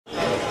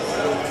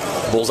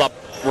Ball's up,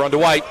 we're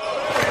underway.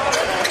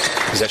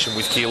 Possession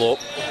with Keilor.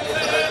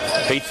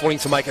 Heath wanting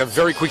to make a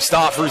very quick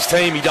start for his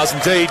team. He does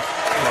indeed.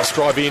 Nice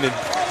drive in and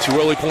 2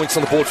 early points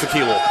on the board for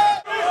Keilor.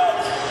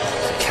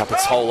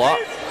 Capitola,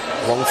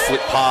 long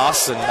flip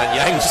pass, and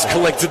Yang just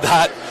collected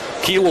that.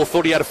 Keilor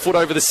thought he had a foot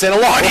over the centre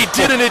line. He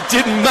didn't, it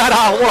didn't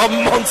matter. What a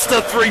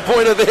monster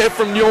three-pointer there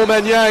from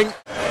Yang.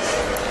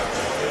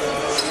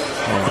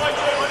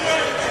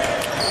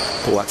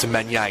 Ball out to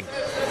Manyang.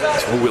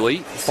 To Willie,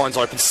 finds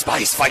open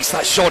space, fakes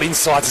that shot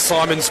inside to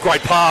Simons,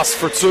 great pass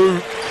for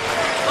 2.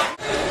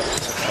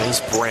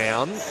 Hayes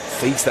Brown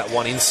feeds that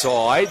one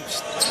inside,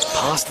 just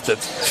passed at the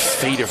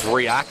feet of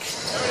Riak.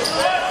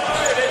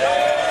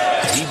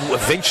 He will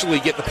eventually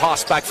get the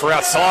pass back for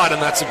outside, and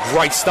that's a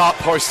great start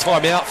post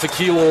timeout for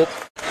Keilor.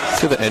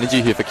 So the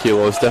energy here for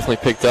Keilor has definitely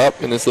picked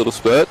up in this little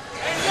spurt.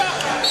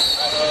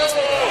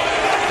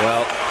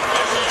 Well,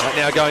 right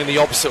now going the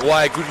opposite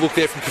way. A good look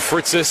there from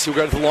Kafritzis. He'll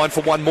go to the line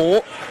for one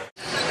more.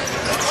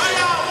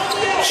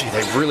 Gee,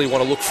 they really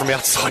want to look from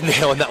outside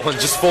now, and that one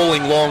just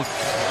falling long.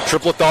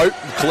 Triplet though,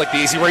 collect the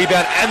easy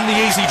rebound and the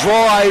easy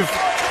drive.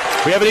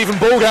 We have an even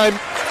ball game.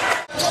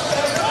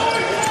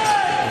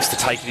 Needs to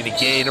take it in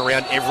again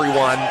around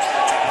everyone.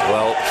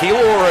 Well,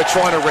 Keilor are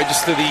trying to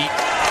register the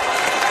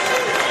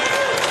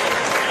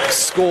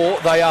score.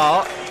 They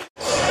are.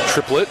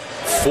 Triplet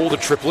for the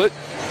triplet.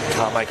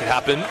 Can't make it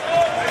happen.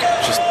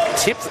 Just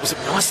tipped. It was a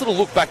nice little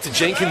look back to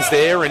Jenkins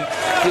there, and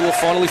Keilor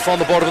finally found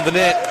the bottom of the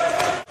net.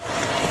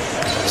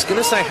 I was going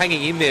to say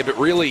hanging in there, but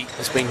really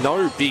there's been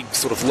no big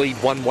sort of lead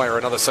one way or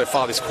another so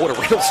far this quarter.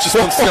 Reynolds just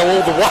wants to go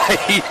all the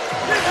way.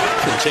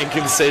 And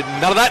Jenkins said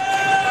none of that.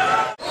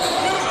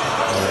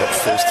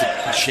 Falls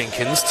to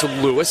Jenkins, to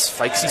Lewis,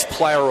 fakes his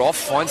player off,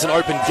 finds an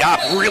open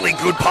gap. Really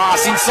good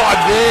pass inside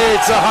there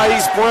to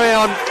Hayes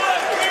Brown.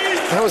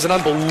 That was an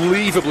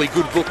unbelievably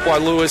good look by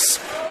Lewis.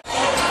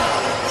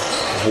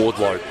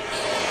 Wardlow.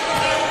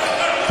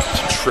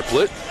 To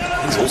Triplet.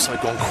 He's also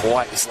gone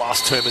quiet this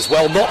last term as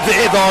well. Not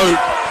there though.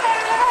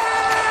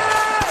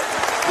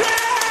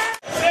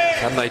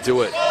 Can they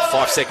do it?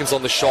 5 seconds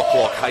on the shot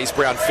clock. Hayes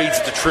Brown feeds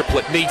it to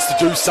Triplet. Needs to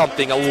do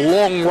something. A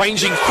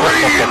long-ranging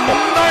three.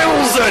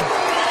 Nails it!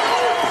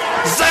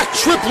 Zach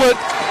Triplet.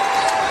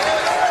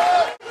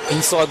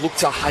 Inside look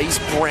to Hayes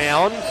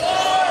Brown.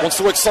 Wants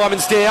to work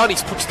Simons down.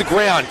 He's put to the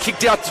ground.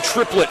 Kicked out to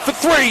Triplet for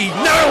 3.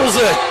 Nails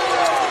it!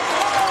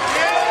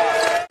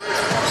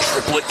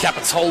 Triplet,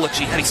 Capitola.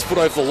 He had his foot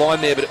over the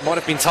line there, but it might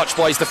have been touched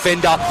by his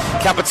defender.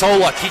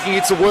 Capitola kicking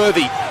it to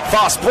Worthy.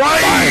 Fast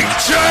break.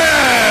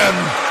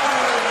 Jam!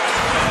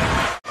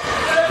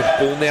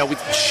 Ball now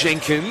with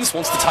Jenkins.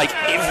 Wants to take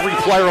every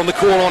player on the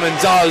court on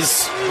and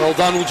does. Well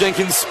done, Will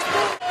Jenkins.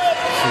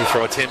 Free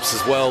throw attempts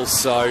as well,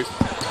 so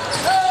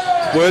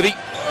Worthy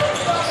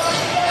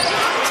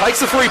takes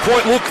the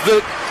 3-point look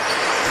that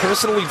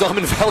personally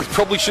Diamond Valley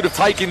probably should have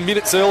taken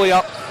minutes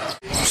earlier.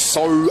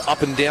 So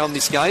up and down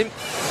this game,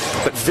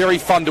 but very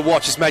fun to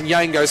watch as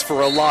Manyang goes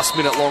for a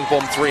last-minute long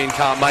bomb 3 and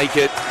can't make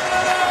it.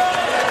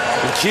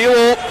 And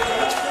Keilor